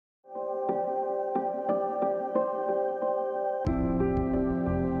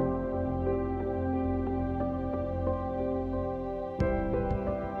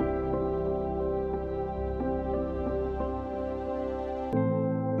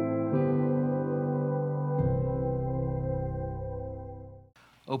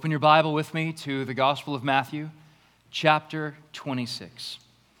Open your Bible with me to the Gospel of Matthew, chapter 26.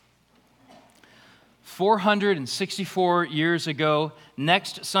 464 years ago,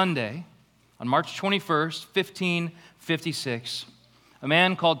 next Sunday, on March 21st, 1556, a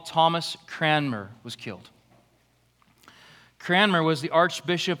man called Thomas Cranmer was killed. Cranmer was the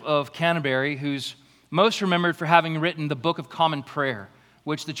Archbishop of Canterbury, who's most remembered for having written the Book of Common Prayer,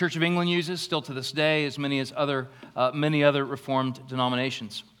 which the Church of England uses still to this day, as many other Reformed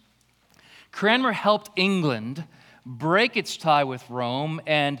denominations. Cranmer helped England break its tie with Rome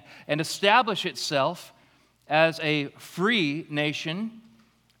and establish itself as a free nation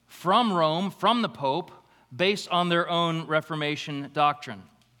from Rome, from the Pope, based on their own Reformation doctrine.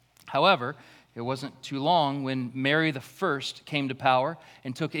 However, it wasn't too long when Mary I came to power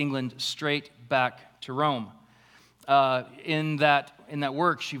and took England straight back to Rome. In that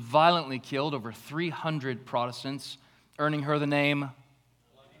work, she violently killed over 300 Protestants, earning her the name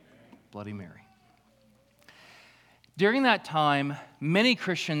Bloody Mary. During that time, many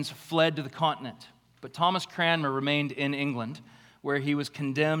Christians fled to the continent, but Thomas Cranmer remained in England, where he was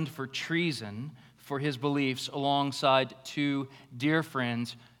condemned for treason for his beliefs alongside two dear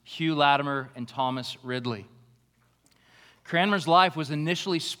friends, Hugh Latimer and Thomas Ridley. Cranmer's life was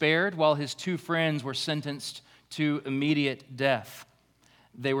initially spared while his two friends were sentenced to immediate death.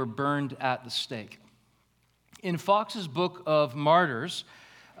 They were burned at the stake. In Fox's Book of Martyrs,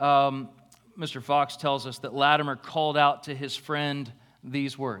 Mr. Fox tells us that Latimer called out to his friend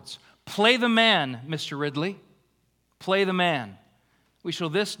these words, "Play the man, Mr. Ridley, play the man. We shall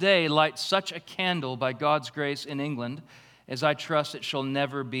this day light such a candle by God's grace in England as I trust it shall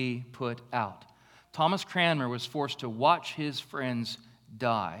never be put out." Thomas Cranmer was forced to watch his friends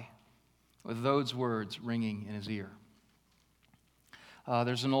die with those words ringing in his ear.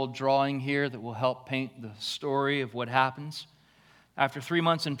 There's an old drawing here that will help paint the story of what happens. After 3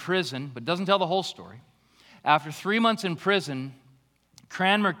 months in prison, but doesn't tell the whole story. After 3 months in prison,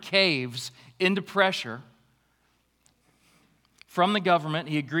 Cranmer caves into pressure from the government.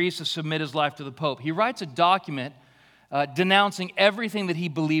 He agrees to submit his life to the Pope. He writes a document denouncing everything that he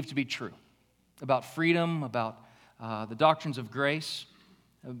believed to be true about freedom, about the doctrines of grace.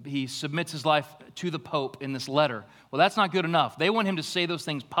 He submits his life to the Pope in this letter. Well, that's not good enough. They want him to say those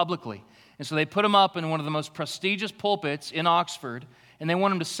things publicly. And so they put him up in one of the most prestigious pulpits in Oxford, and they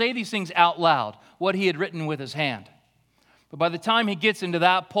want him to say these things out loud, what he had written with his hand. But by the time he gets into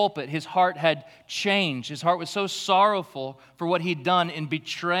that pulpit, his heart had changed. His heart was so sorrowful for what he'd done in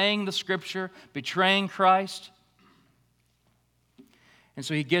betraying the Scripture, betraying Christ. And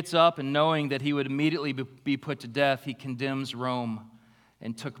so he gets up, and knowing that he would immediately be put to death, he condemns Rome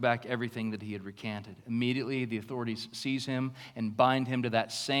and took back everything that he had recanted. Immediately, the authorities seize him and bind him to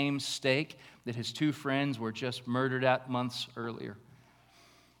that same stake that his two friends were just murdered at months earlier.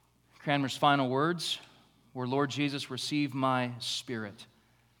 Cranmer's final words were, "Lord Jesus, receive my spirit."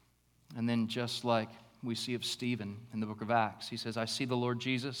 And then just like we see of Stephen in the book of Acts, he says, "I see the Lord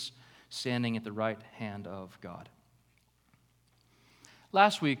Jesus standing at the right hand of God."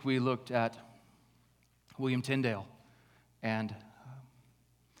 Last week, we looked at William Tyndale and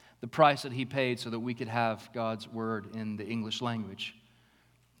the price that he paid so that we could have God's word in the English language.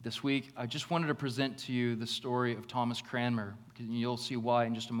 This week, I just wanted to present to you the story of Thomas Cranmer, because you'll see why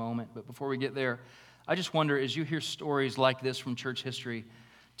in just a moment. But before we get there, I just wonder, as you hear stories like this from church history,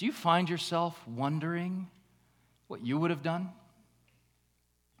 do you find yourself wondering what you would have done?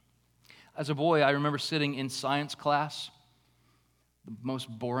 As a boy, I remember sitting in science class, the most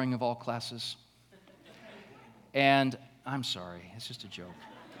boring of all classes. And I'm sorry, it's just a joke.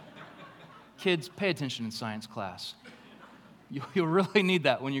 Kids, pay attention in science class. You'll really need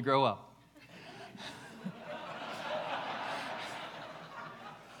that when you grow up.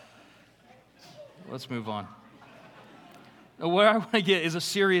 Let's move on. Where I want to get is a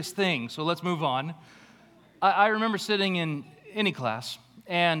serious thing, so let's move on. I remember sitting in any class,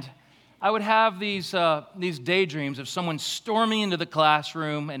 and I would have these daydreams of someone storming into the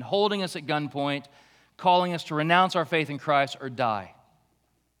classroom and holding us at gunpoint, calling us to renounce our faith in Christ or die.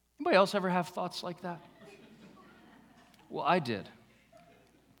 Anybody else ever have thoughts like that? Well, I did.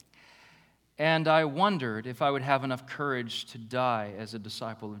 And I wondered if I would have enough courage to die as a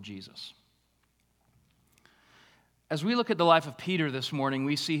disciple of Jesus. As we look at the life of Peter this morning,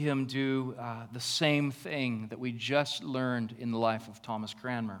 we see him do the same thing that we just learned in the life of Thomas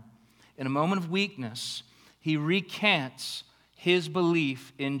Cranmer. In a moment of weakness, he recants his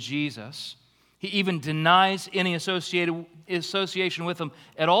belief in Jesus. He even denies any association with him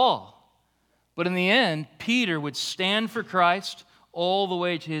at all. But in the end, Peter would stand for Christ all the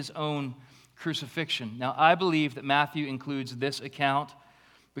way to his own crucifixion. Now, I believe that Matthew includes this account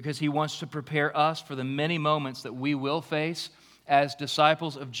because he wants to prepare us for the many moments that we will face as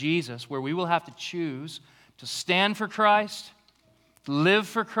disciples of Jesus, where we will have to choose to stand for Christ, to live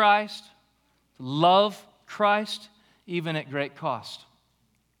for Christ, to love Christ, even at great cost,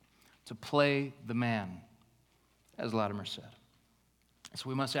 to play the man, as Latimer said. So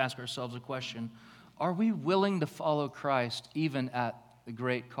we must ask ourselves a question: are we willing to follow Christ even at the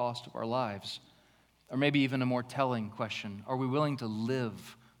great cost of our lives? Or maybe even a more telling question: are we willing to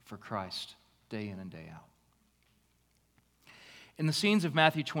live for Christ day in and day out? In the scenes of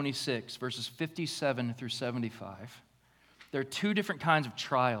Matthew 26, verses 57 through 75, there are two different kinds of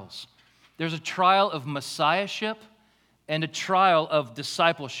trials. There's a trial of messiahship and a trial of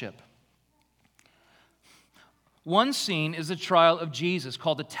discipleship. One scene is the trial of Jesus,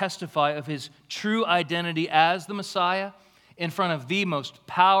 called to testify of his true identity as the Messiah in front of the most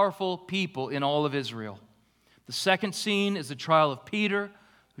powerful people in all of Israel. The second scene is the trial of Peter,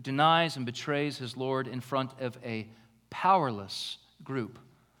 who denies and betrays his Lord in front of a powerless group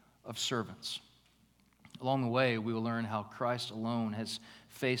of servants. Along the way, we will learn how Christ alone has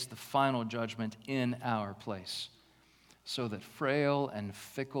faced the final judgment in our place, so that frail and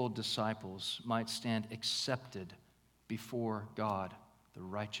fickle disciples might stand accepted before God, the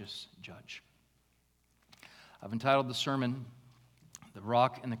righteous judge. I've entitled the sermon, "The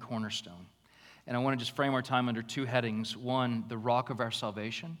Rock and the Cornerstone." And I want to just frame our time under two headings. One, the rock of our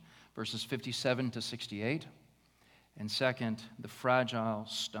salvation, verses 57 to 68. And second, the fragile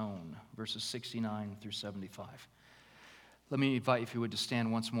stone, verses 69 through 75. Let me invite you, if you would, to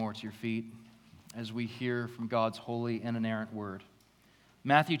stand once more to your feet as we hear from God's holy and inerrant word.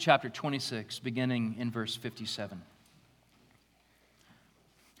 Matthew chapter 26, beginning in verse 57.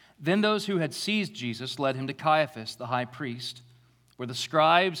 Then those who had seized Jesus led him to Caiaphas, the high priest, where the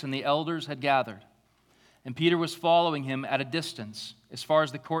scribes and the elders had gathered. And Peter was following him at a distance, as far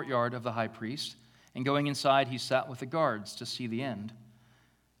as the courtyard of the high priest, and going inside, he sat with the guards to see the end.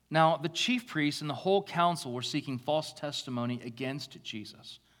 Now the chief priests and the whole council were seeking false testimony against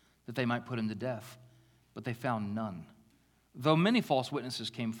Jesus, that they might put him to death. But they found none, though many false witnesses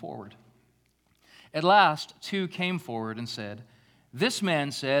came forward. At last, two came forward and said, "This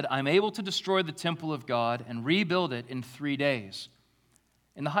man said, 'I'm able to destroy the temple of God and rebuild it in 3 days.'"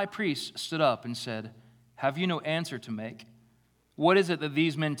 And the high priest stood up and said, "Have you no answer to make? What is it that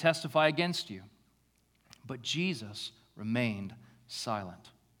these men testify against you?" But Jesus remained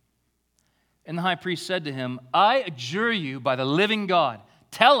silent. And the high priest said to him, "I adjure you by the living God,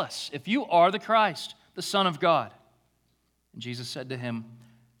 tell us if you are the Christ, the Son of God." And Jesus said to him,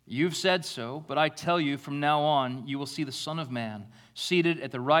 "You've said so, but I tell you, from now on you will see the Son of Man seated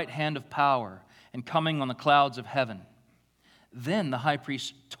at the right hand of power and coming on the clouds of heaven." Then the high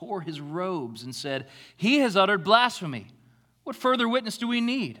priest tore his robes and said, "He has uttered blasphemy. What further witness do we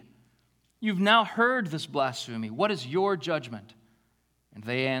need? You've now heard this blasphemy. What is your judgment?" And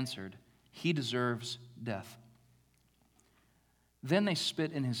they answered, "He deserves death." Then they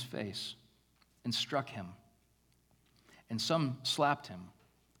spit in his face and struck him. And some slapped him,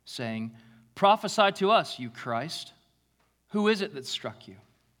 saying, "Prophesy to us, you Christ. Who is it that struck you?"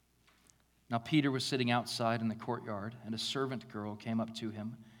 Now Peter was sitting outside in the courtyard, and a servant girl came up to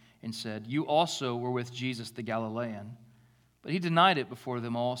him and said, "You also were with Jesus the Galilean." But he denied it before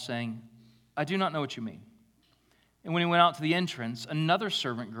them all, saying, "I do not know what you mean." And when he went out to the entrance, another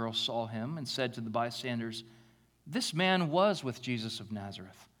servant girl saw him and said to the bystanders, "This man was with Jesus of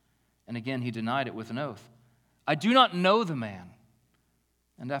Nazareth." And again he denied it with an oath, "I do not know the man."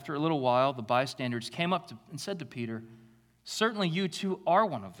 And after a little while, the bystanders came up and said to Peter, "Certainly you too are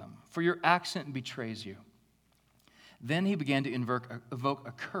one of them, for your accent betrays you." Then he began to invoke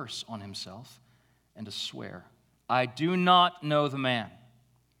a curse on himself and to swear, "I do not know the man."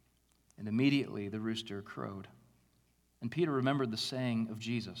 And immediately the rooster crowed. And Peter remembered the saying of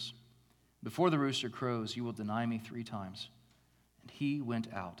Jesus, "Before the rooster crows, you will deny me 3 times." And he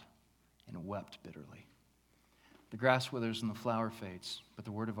went out and wept bitterly. The grass withers and the flower fades, but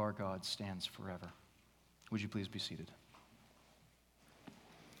the word of our God stands forever. Would you please be seated?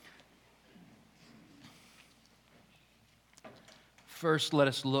 First, let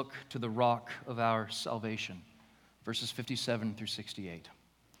us look to the rock of our salvation, verses 57 through 68.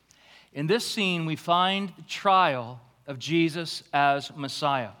 In this scene, we find the trial of Jesus as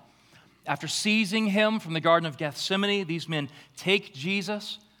Messiah. After seizing him from the Garden of Gethsemane, these men take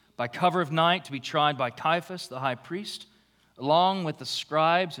Jesus by cover of night to be tried by Caiaphas, the high priest, along with the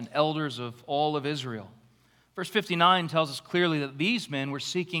scribes and elders of all of Israel. Verse 59 tells us clearly that these men were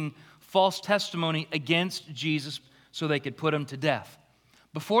seeking false testimony against Jesus so they could put him to death.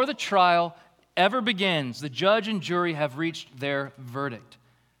 Before the trial ever begins, the judge and jury have reached their verdict.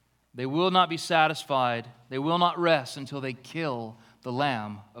 They will not be satisfied. They will not rest until they kill the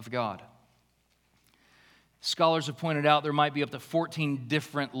Lamb of God. Scholars have pointed out there might be up to 14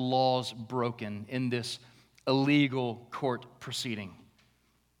 different laws broken in this illegal court proceeding.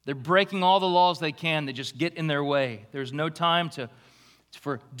 They're breaking all the laws they can that just get in their way. There's no time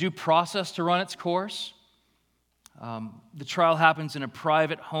for due process to run its course. The trial happens in a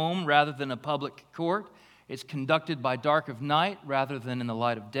private home rather than a public court. It's conducted by dark of night rather than in the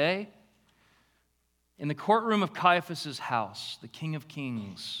light of day. In the courtroom of Caiaphas' house, the King of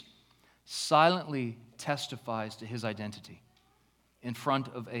Kings silently testifies to his identity in front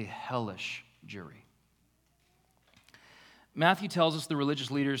of a hellish jury. Matthew tells us the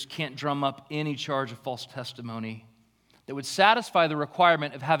religious leaders can't drum up any charge of false testimony that would satisfy the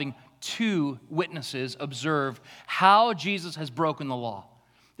requirement of having two witnesses observe how Jesus has broken the law.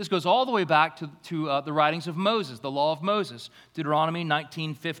 This goes all the way back to the writings of Moses, the law of Moses. Deuteronomy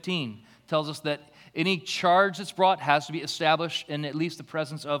 19:15 tells us that any charge that's brought has to be established in at least the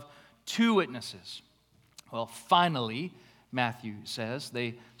presence of two witnesses. Well, finally, Matthew says,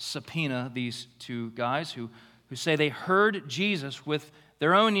 they subpoena these two guys who say they heard Jesus with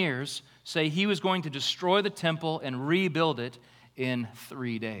their own ears say he was going to destroy the temple and rebuild it in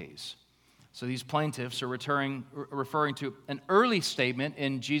 3 days. So these plaintiffs are referring to an early statement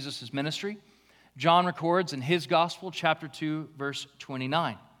in Jesus' ministry. John records in his gospel, chapter 2, verse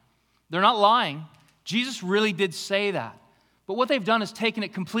 29. They're not lying. Jesus really did say that. But what they've done is taken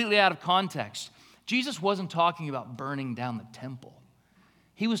it completely out of context. Jesus wasn't talking about burning down the temple.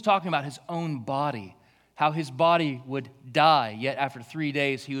 He was talking about his own body, how his body would die, yet after 3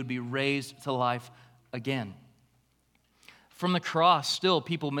 days he would be raised to life again. From the cross, still,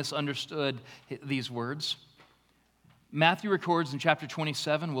 people misunderstood these words. Matthew records in chapter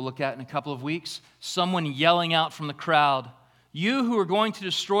 27, we'll look at in a couple of weeks, someone yelling out from the crowd, "You who are going to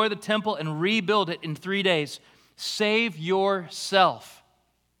destroy the temple and rebuild it in 3 days, save yourself."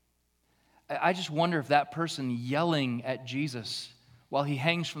 I just wonder if that person yelling at Jesus while he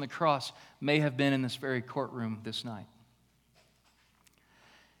hangs from the cross may have been in this very courtroom this night.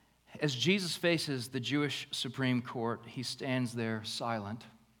 As Jesus faces the Jewish Supreme Court, he stands there silent.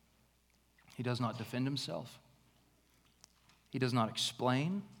 He does not defend himself. He does not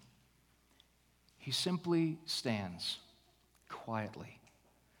explain. He simply stands quietly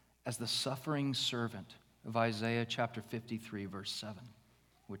as the suffering servant of Isaiah chapter 53, verse 7,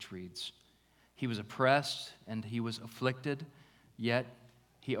 which reads, "He was oppressed and he was afflicted, yet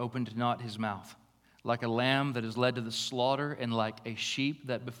he opened not his mouth. Like a lamb that is led to the slaughter, and like a sheep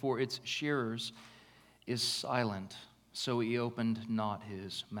that before its shearers is silent, so he opened not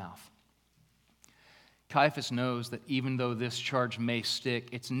his mouth." Caiaphas knows that even though this charge may stick,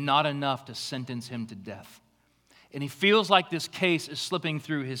 it's not enough to sentence him to death. And he feels like this case is slipping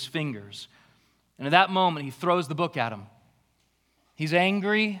through his fingers. And at that moment, he throws the book at him. He's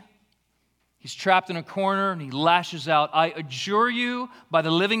angry. He's trapped in a corner, and he lashes out, "I adjure you by the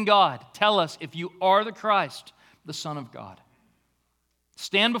living God, tell us if you are the Christ, the Son of God.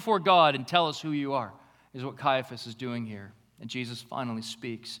 Stand before God and tell us who you are," is what Caiaphas is doing here. And Jesus finally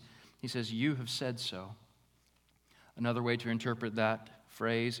speaks. He says, "You have said so." Another way to interpret that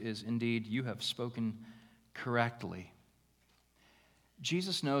phrase is, indeed, you have spoken correctly.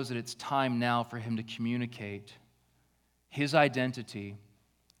 Jesus knows that it's time now for him to communicate his identity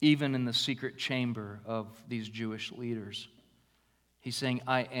even in the secret chamber of these Jewish leaders. He's saying,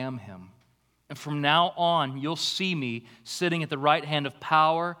 "I am him. And from now on, you'll see me sitting at the right hand of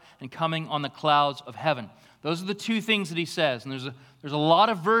power and coming on the clouds of heaven." Those are the two things that he says. And there's a lot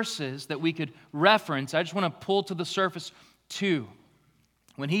of verses that we could reference. I just want to pull to the surface two.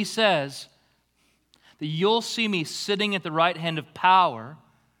 When he says that you'll see me sitting at the right hand of power,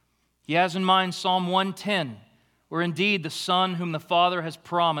 he has in mind Psalm 110, where indeed the Son whom the Father has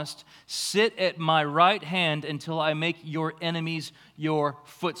promised, "Sit at my right hand until I make your enemies your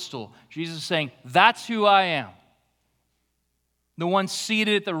footstool." Jesus is saying, that's who I am. The one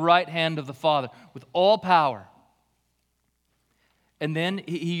seated at the right hand of the Father with all power. And then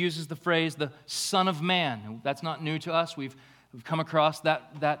he uses the phrase, the Son of Man. That's not new to us. We've come across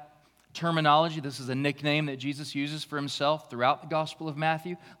that terminology. This is a nickname that Jesus uses for himself throughout the Gospel of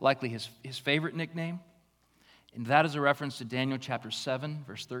Matthew, likely his favorite nickname. And that is a reference to Daniel chapter 7,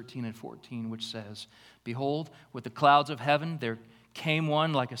 verse 13 and 14, which says, "Behold, with the clouds of heaven there came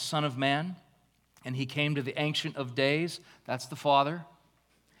one like a son of man, and he came to the Ancient of Days," that's the Father,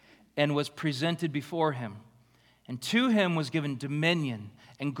 "and was presented before him. And to him was given dominion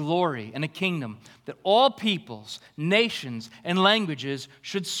and glory and a kingdom, that all peoples, nations, and languages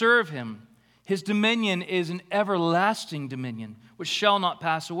should serve him. His dominion is an everlasting dominion, which shall not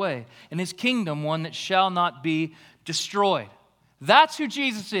pass away, and his kingdom one that shall not be destroyed. That's who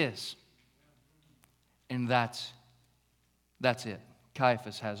Jesus is. And that's it.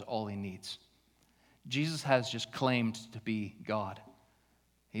 Caiaphas has all he needs. Jesus has just claimed to be God.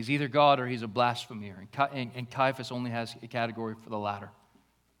 He's either God or he's a blasphemer. And Caiaphas only has a category for the latter.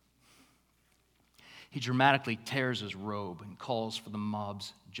 He dramatically tears his robe and calls for the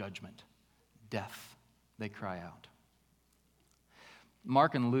mob's judgment. Death, they cry out.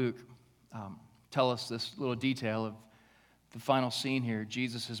 Mark and Luke tell us this little detail of the final scene here.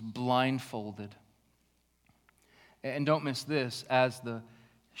 Jesus is blindfolded. And don't miss this, as the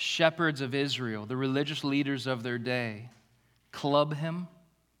shepherds of Israel, the religious leaders of their day, club him,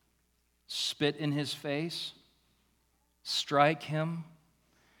 spit in his face, strike him.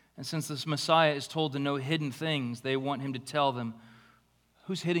 And since this Messiah is told to know hidden things, they want him to tell them,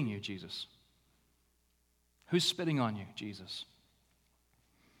 who's hitting you, Jesus? Who's spitting on you, Jesus?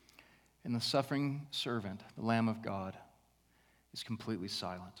 And the suffering servant, the Lamb of God, is completely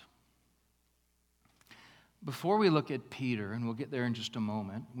silent. Before we look at Peter, and we'll get there in just a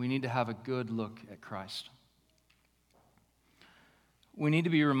moment, we need to have a good look at Christ. We need to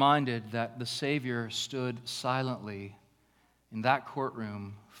be reminded that the Savior stood silently in that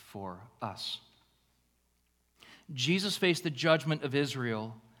courtroom for us. Jesus faced the judgment of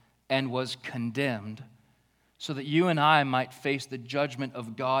Israel and was condemned so that you and I might face the judgment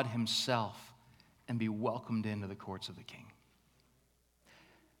of God himself and be welcomed into the courts of the King.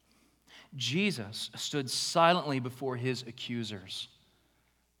 Jesus stood silently before his accusers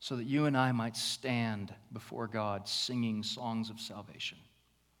so that you and I might stand before God singing songs of salvation.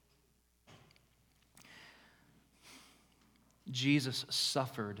 Jesus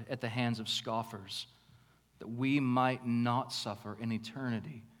suffered at the hands of scoffers that we might not suffer in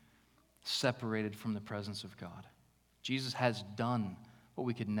eternity separated from the presence of God. Jesus has done what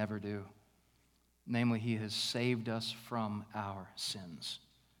we could never do. Namely, he has saved us from our sins.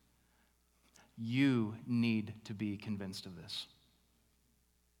 You need to be convinced of this.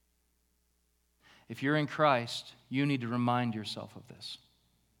 If you're in Christ, you need to remind yourself of this.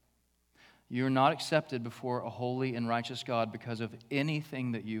 You're not accepted before a holy and righteous God because of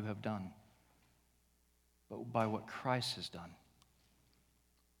anything that you have done, but by what Christ has done.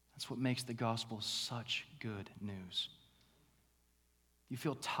 That's what makes the gospel such good news. You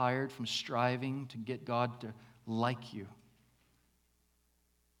feel tired from striving to get God to like you?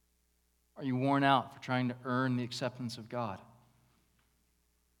 Are you worn out for trying to earn the acceptance of God?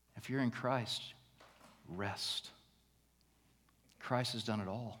 If you're in Christ, rest. Christ has done it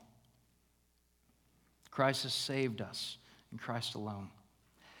all. Christ has saved us in Christ alone.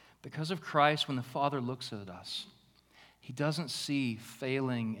 Because of Christ, when the Father looks at us, he doesn't see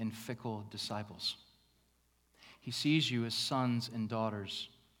failing and fickle disciples. He sees you as sons and daughters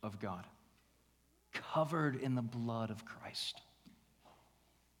of God, covered in the blood of Christ.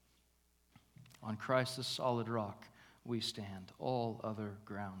 On Christ, the solid rock, we stand. All other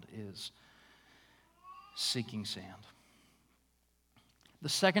ground is sinking sand. The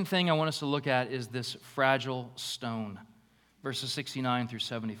second thing I want us to look at is this fragile stone, verses 69 through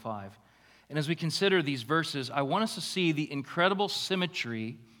 75. And as we consider these verses, I want us to see the incredible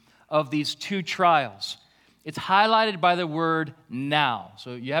symmetry of these two trials. It's highlighted by the word now.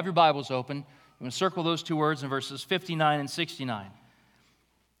 So you have your Bibles open. I'm going to circle those two words in verses 59 and 69.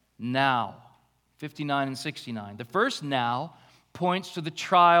 Now. 59 and 69. The first now points to the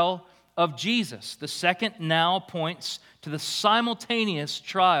trial of Jesus. The second now points to the simultaneous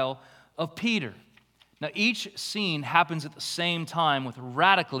trial of Peter. Now, each scene happens at the same time with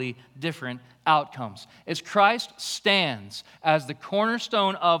radically different outcomes. As Christ stands as the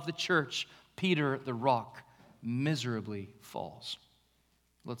cornerstone of the church, Peter, the rock, miserably falls.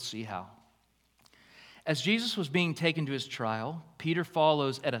 Let's see how. As Jesus was being taken to his trial, Peter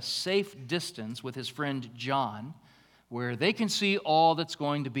follows at a safe distance with his friend John, where they can see all that's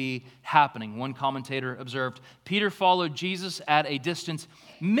going to be happening. One commentator observed, Peter followed Jesus at a distance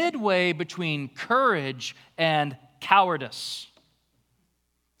midway between courage and cowardice.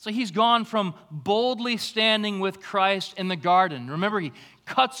 So he's gone from boldly standing with Christ in the garden. Remember, he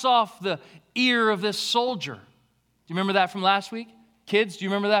cuts off the ear of this soldier. Do you remember that from last week? Kids, do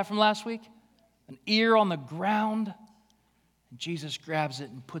you remember that from last week? An ear on the ground. And Jesus grabs it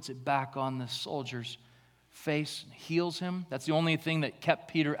and puts it back on the soldier's face and heals him. That's the only thing that kept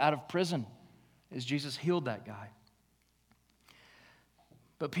Peter out of prison, is Jesus healed that guy.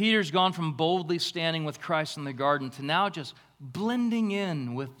 But Peter's gone from boldly standing with Christ in the garden to now just blending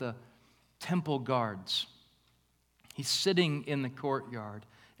in with the temple guards. He's sitting in the courtyard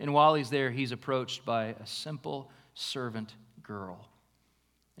And while he's there, he's approached by a simple servant girl.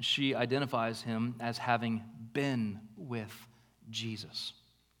 And she identifies him as having been with Jesus.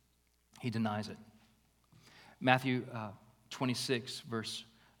 He denies it. Matthew 26, verse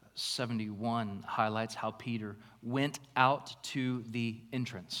 71 highlights how Peter went out to the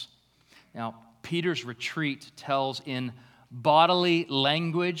entrance. Now, Peter's retreat tells in bodily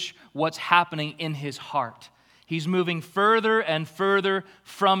language what's happening in his heart. He's moving further and further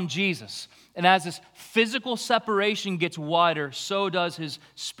from Jesus. And as this physical separation gets wider, so does his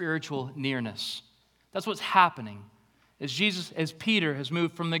spiritual nearness. That's what's happening. As Peter has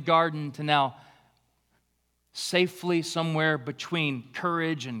moved from the garden to now safely somewhere between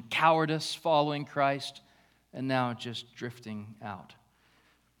courage and cowardice following Christ, and now just drifting out.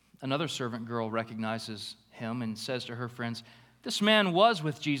 Another servant girl recognizes him and says to her friends, "This man was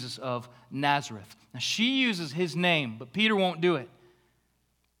with Jesus of Nazareth." Now she uses his name, but Peter won't do it.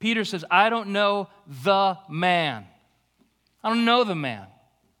 Peter says, "I don't know the man. I don't know the man."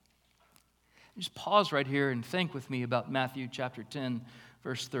 Just pause right here and think with me about Matthew chapter 10,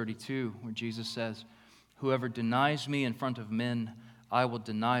 verse 32, where Jesus says, "Whoever denies me in front of men, I will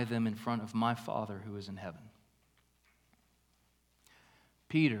deny them in front of my Father who is in heaven."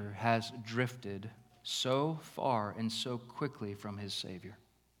 Peter has drifted so far and so quickly from his Savior.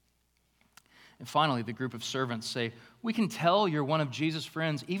 And finally, the group of servants say, "We can tell you're one of Jesus'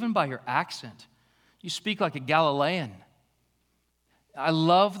 friends even by your accent. You speak like a Galilean." I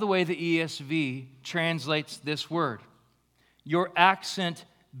love the way the ESV translates this word. Your accent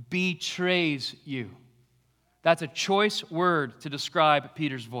betrays you. That's a choice word to describe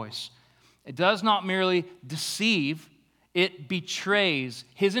Peter's voice. It does not merely deceive, it betrays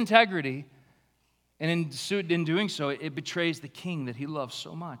his integrity, and in doing so, it betrays the king that he loves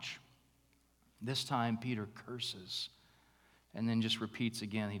so much. This time, Peter curses and then just repeats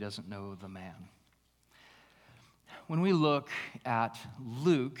again, he doesn't know the man. When we look at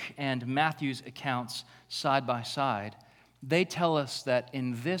Luke and Matthew's accounts side by side, they tell us that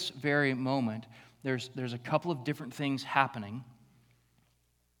in this very moment, there's a couple of different things happening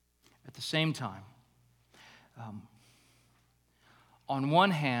at the same time. On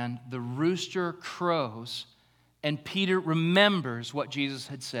one hand, the rooster crows, and Peter remembers what Jesus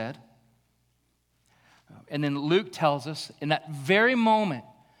had said. And then Luke tells us, in that very moment,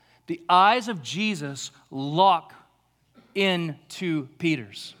 the eyes of Jesus lock into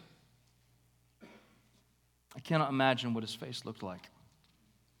Peter's. I cannot imagine what his face looked like.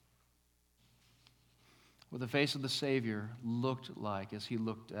 What the face of the Savior looked like as he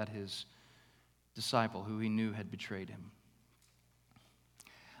looked at his disciple who he knew had betrayed him.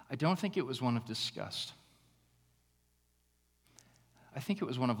 I don't think it was one of disgust. I think it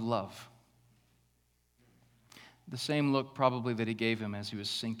was one of love. The same look probably that he gave him as he was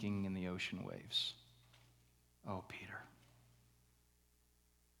sinking in the ocean waves. Oh, Peter.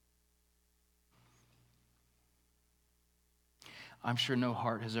 I'm sure no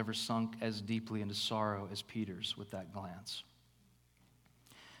heart has ever sunk as deeply into sorrow as Peter's with that glance.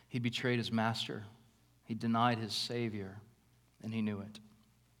 He betrayed his master. He denied his Savior, and he knew it.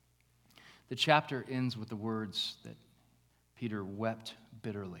 The chapter ends with the words that Peter wept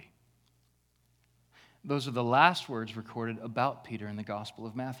bitterly. Those are the last words recorded about Peter in the Gospel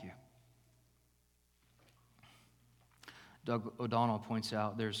of Matthew. Doug O'Donnell points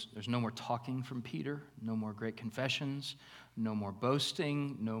out there's no more talking from Peter, no more great confessions, no more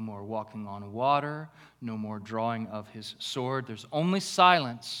boasting, no more walking on water, no more drawing of his sword. There's only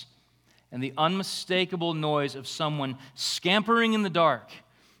silence and the unmistakable noise of someone scampering in the dark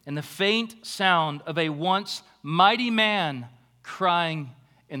and the faint sound of a once mighty man crying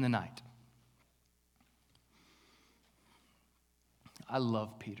in the night. I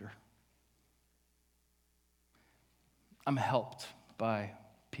love Peter. I'm helped by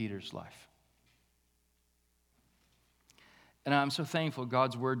Peter's life. And I'm so thankful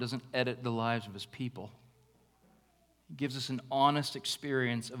God's word doesn't edit the lives of his people. It gives us an honest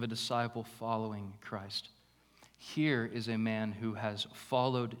experience of a disciple following Christ. Here is a man who has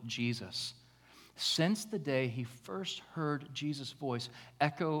followed Jesus since the day he first heard Jesus' voice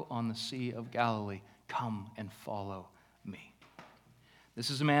echo on the Sea of Galilee, "Come and follow me." This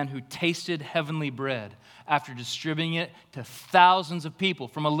is a man who tasted heavenly bread after distributing it to thousands of people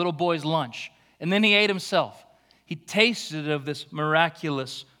from a little boy's lunch. And then he ate himself. He tasted of this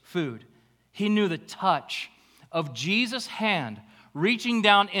miraculous food. He knew the touch of Jesus' hand reaching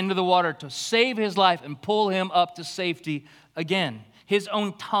down into the water to save his life and pull him up to safety again. His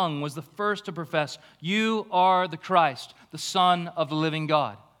own tongue was the first to profess, "You are the Christ, the Son of the living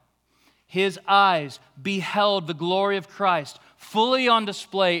God." His eyes beheld the glory of Christ fully on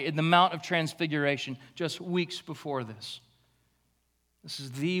display in the Mount of Transfiguration just weeks before this. This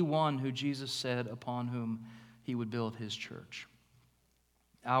is the one who Jesus said upon whom he would build his church.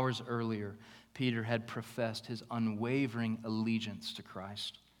 Hours earlier, Peter had professed his unwavering allegiance to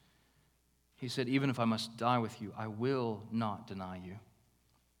Christ. He said, "Even if I must die with you, I will not deny you."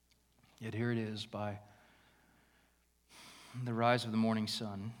 Yet here it is, by the rise of the morning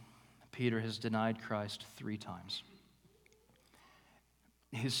sun, Peter has denied Christ 3 times.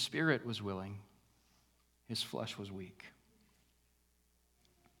 His spirit was willing, his flesh was weak.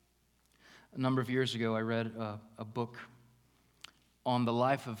 A number of years ago, I read a book on the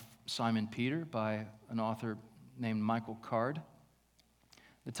life of Simon Peter by an author named Michael Card.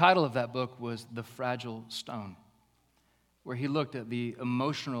 The title of that book was The Fragile Stone, where he looked at the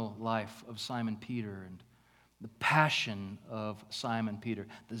emotional life of Simon Peter and the passion of Simon Peter,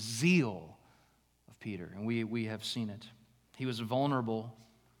 the zeal of Peter, and we have seen it. He was vulnerable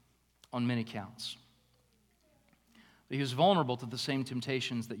on many counts. But he was vulnerable to the same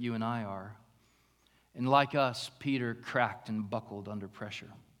temptations that you and I are. And like us, Peter cracked and buckled under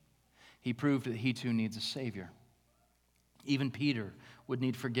pressure. He proved that he too needs a Savior. Even Peter would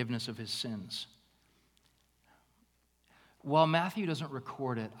need forgiveness of his sins. While Matthew doesn't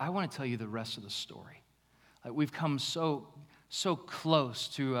record it, I want to tell you the rest of the story. We've come so close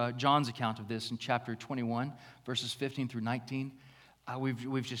to John's account of this in chapter 21, verses 15 through 19.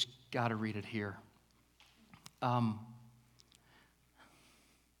 We've just got to read it here.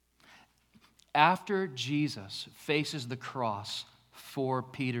 After Jesus faces the cross for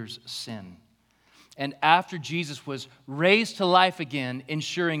Peter's sin, and after Jesus was raised to life again,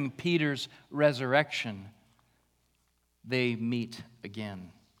 ensuring Peter's resurrection, they meet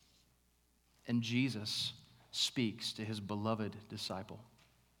again. And Jesus speaks to his beloved disciple.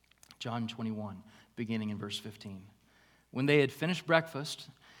 John 21, beginning in verse 15. When they had finished breakfast,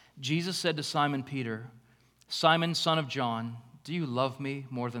 Jesus said to Simon Peter, "Simon, son of John, do you love me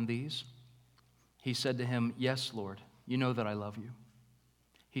more than these?" He said to him, "Yes, Lord, you know that I love you."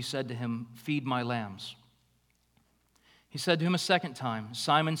 He said to him, "Feed my lambs." He said to him a second time,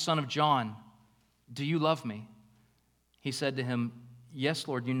 "Simon, son of John, do you love me?" He said to him, "Yes,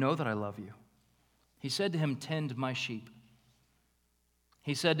 Lord, you know that I love you." He said to him, "Tend my sheep."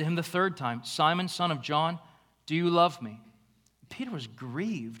 He said to him the third time, "Simon, son of John, do you love me?" Peter was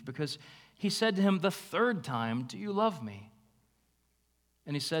grieved because he said to him the third time, "Do you love me?"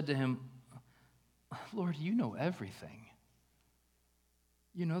 And he said to him, "Lord, you know everything.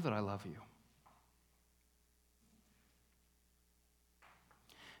 You know that I love you."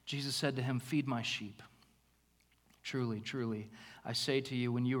 Jesus said to him, "Feed my sheep. Truly, truly, I say to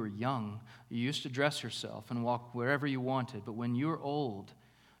you, when you were young, you used to dress yourself and walk wherever you wanted. But when you are old,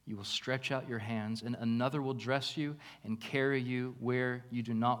 you will stretch out your hands, and another will dress you and carry you where you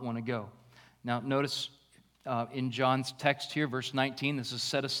do not want to go." Now, notice in John's text here, verse 19, this is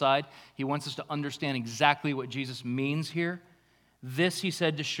set aside. He wants us to understand exactly what Jesus means here. This he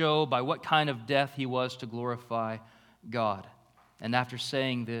said to show by what kind of death he was to glorify God. And after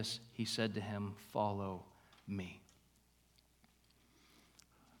saying this, he said to him, "Follow me."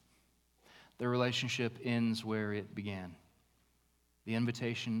 Their relationship ends where it began. The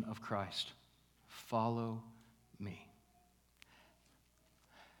invitation of Christ, "Follow me."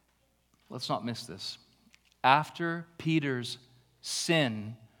 Let's not miss this. After Peter's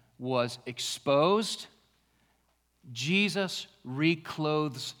sin was exposed, Jesus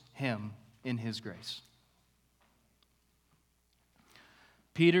reclothes him in his grace.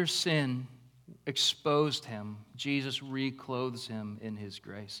 Peter's sin exposed him. Jesus reclothes him in his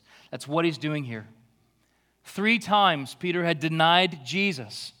grace. That's what he's doing here. 3 times Peter had denied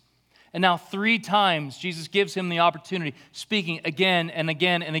Jesus. And now 3 times Jesus gives him the opportunity, speaking again and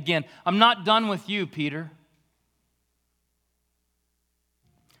again and again. "I'm not done with you, Peter."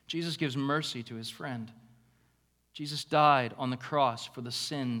 Jesus gives mercy to his friend. Jesus died on the cross for the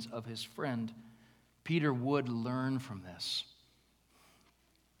sins of his friend. Peter would learn from this.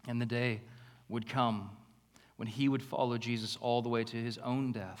 And the day would come when he would follow Jesus all the way to his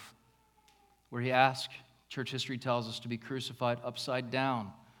own death, where he asked, church history tells us, to be crucified upside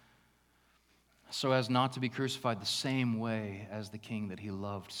down, so as not to be crucified the same way as the king that he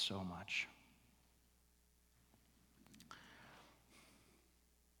loved so much.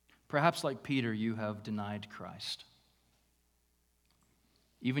 Perhaps like Peter, you have denied Christ.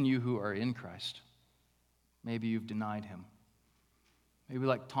 Even you who are in Christ, maybe you've denied him. Maybe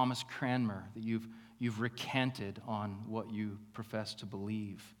like Thomas Cranmer, that you've recanted on what you profess to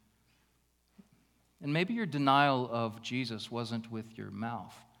believe. And maybe your denial of Jesus wasn't with your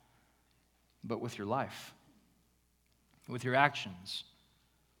mouth, but with your life. with your actions.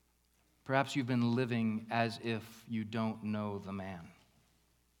 Perhaps you've been living as if you don't know the man.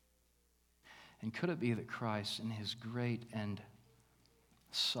 And could it be that Christ, in his great and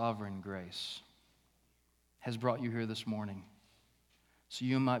sovereign grace, has brought you here this morning so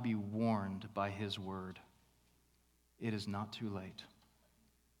you might be warned by his word? It is not too late.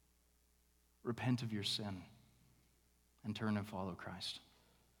 Repent of your sin and turn and follow Christ.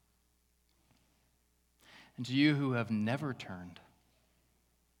 And to you who have never turned,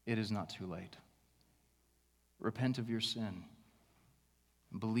 it is not too late. Repent of your sin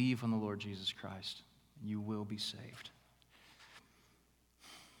and believe on the Lord Jesus Christ. You will be saved.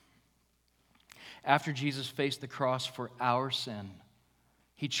 After Jesus faced the cross for our sin,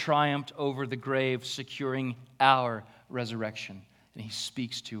 he triumphed over the grave, securing our resurrection. And he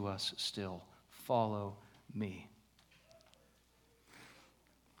speaks to us still. Follow me.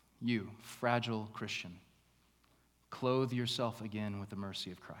 You, fragile Christian, clothe yourself again with the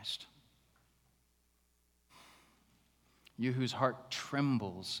mercy of Christ. You whose heart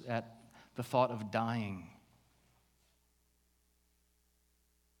trembles at the thought of dying,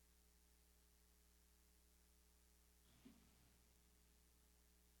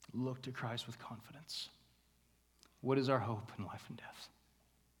 look to Christ with confidence. What is our hope in life and death?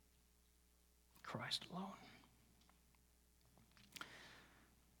 Christ alone.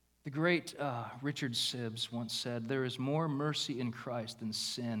 The great Richard Sibbes once said, "There is more mercy in Christ than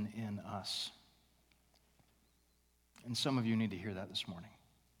sin in us." And some of you need to hear that this morning.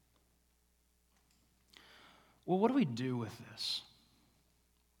 Well, what do we do with this?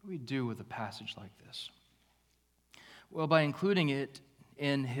 What do we do with a passage like this? Well, by including it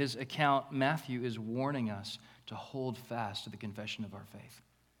in his account, Matthew is warning us to hold fast to the confession of our faith.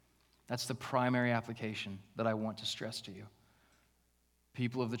 That's the primary application that I want to stress to you.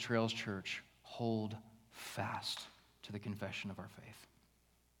 People of the Trails Church, hold fast to the confession of our faith.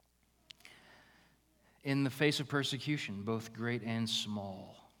 In the face of persecution, both great and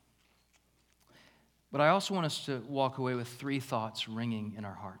small. But I also want us to walk away with 3 thoughts ringing in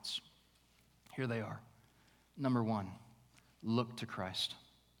our hearts. Here they are. Number 1, look to Christ.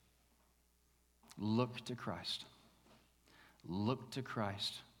 Look to Christ. Look to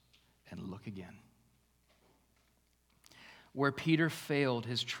Christ and look again. Where Peter failed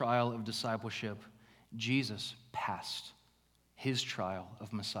his trial of discipleship, Jesus passed his trial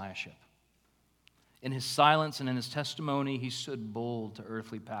of messiahship. In his silence and in his testimony, he stood bold to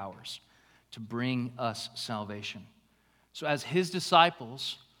earthly powers to bring us salvation. So as his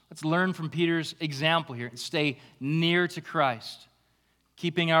disciples, let's learn from Peter's example here and stay near to Christ,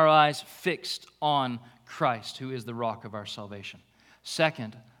 keeping our eyes fixed on Christ, who is the rock of our salvation.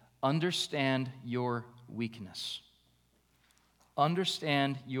 Second, understand your weakness.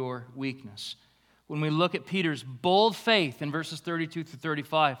 Understand your weakness. When we look at Peter's bold faith in verses 32 through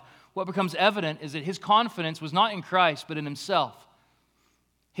 35, what becomes evident is that his confidence was not in Christ, but in himself.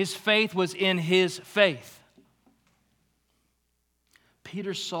 His faith was in his faith.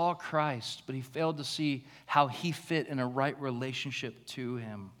 Peter saw Christ, but he failed to see how he fit in a right relationship to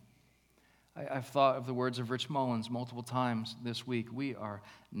him. I've thought of the words of Rich Mullins multiple times this week. We are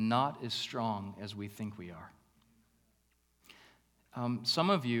not as strong as we think we are. Some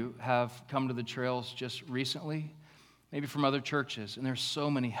of you have come to the Trails just recently, maybe from other churches, and there's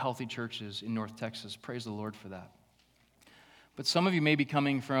so many healthy churches in North Texas. Praise the Lord for that. But some of you may be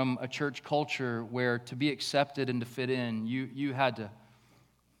coming from a church culture where to be accepted and to fit in, you had to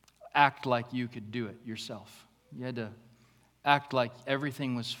act like you could do it yourself. You had to act like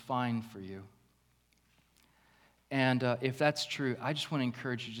everything was fine for you. And if that's true, I just want to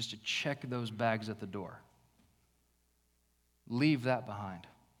encourage you just to check those bags at the door. Leave that behind.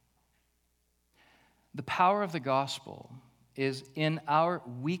 The power of the gospel is in our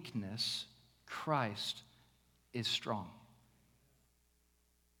weakness, Christ is strong.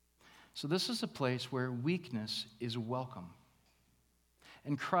 So this is a place where weakness is welcome.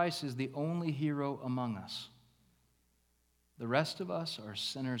 And Christ is the only hero among us. The rest of us are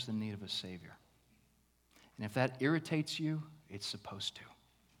sinners in need of a Savior. And if that irritates you, it's supposed to.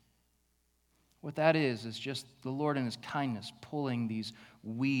 What that is just the Lord in his kindness pulling these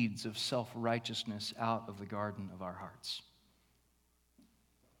weeds of self-righteousness out of the garden of our hearts.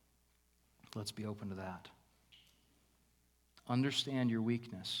 Let's be open to that. Understand your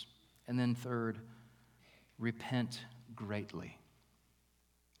weakness. And then third, repent greatly.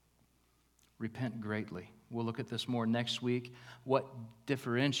 Repent greatly. We'll look at this more next week. What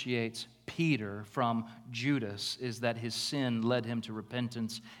differentiates Peter from Judas is that his sin led him to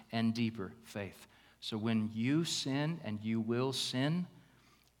repentance and deeper faith. So when you sin, and you will sin,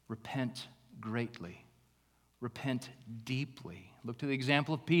 repent greatly. repent deeply. Look to the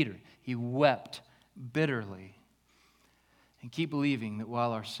example of Peter. He wept bitterly. And keep believing that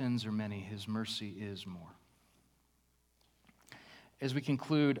while our sins are many, his mercy is more. As we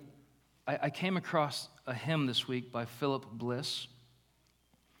conclude, I came across a hymn this week by Philip Bliss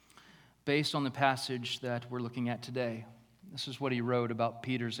based on the passage that we're looking at today. This is what he wrote about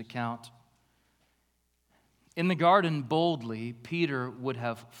Peter's account. In the garden boldly, Peter would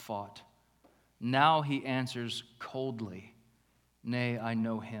have fought. Now he answers coldly, nay, I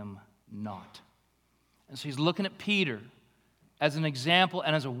know him not. And so he's looking at Peter as an example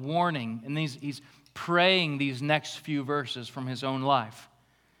and as a warning, and he's praying these next few verses from his own life.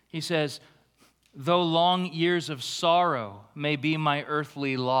 He says, though long years of sorrow may be my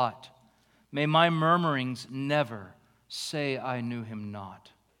earthly lot, may my murmurings never say I knew him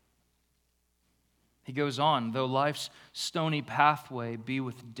not. He goes on, though life's stony pathway be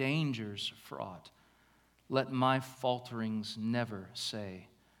with dangers fraught, let my falterings never say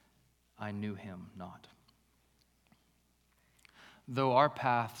I knew him not. Though our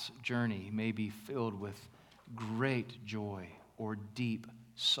path's journey may be filled with great joy or deep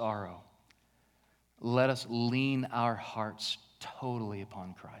sorrow, let us lean our hearts totally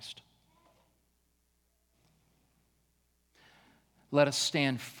upon Christ. Let us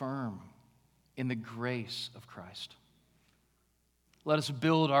stand firm in the grace of Christ. Let us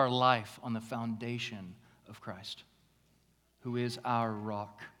build our life on the foundation of Christ, who is our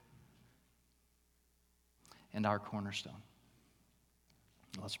rock and our cornerstone.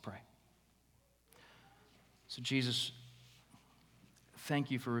 Let's pray. So Jesus, thank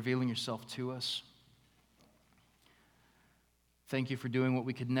you for revealing yourself to us. Thank you for doing what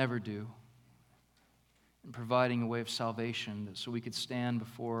we could never do and providing a way of salvation so we could stand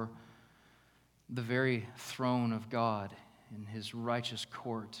before the very throne of God in his righteous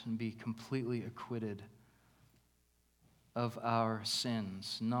court and be completely acquitted of our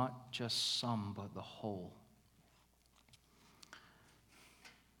sins, not just some, but the whole.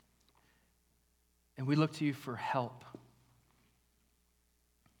 And we look to you for help.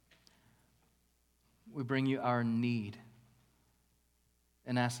 We bring you our need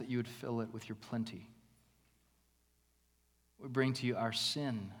and ask that you would fill it with your plenty. We bring to you our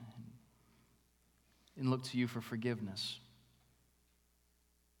sin and look to you for forgiveness.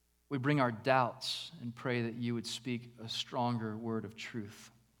 We bring our doubts and pray that you would speak a stronger word of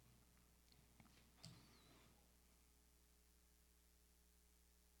truth.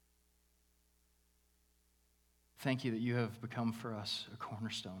 Thank you that you have become for us a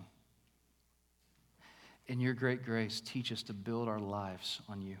cornerstone. In your great grace, teach us to build our lives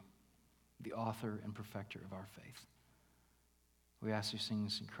on you, the author and perfecter of our faith. We ask these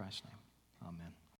things in Christ's name. Amen.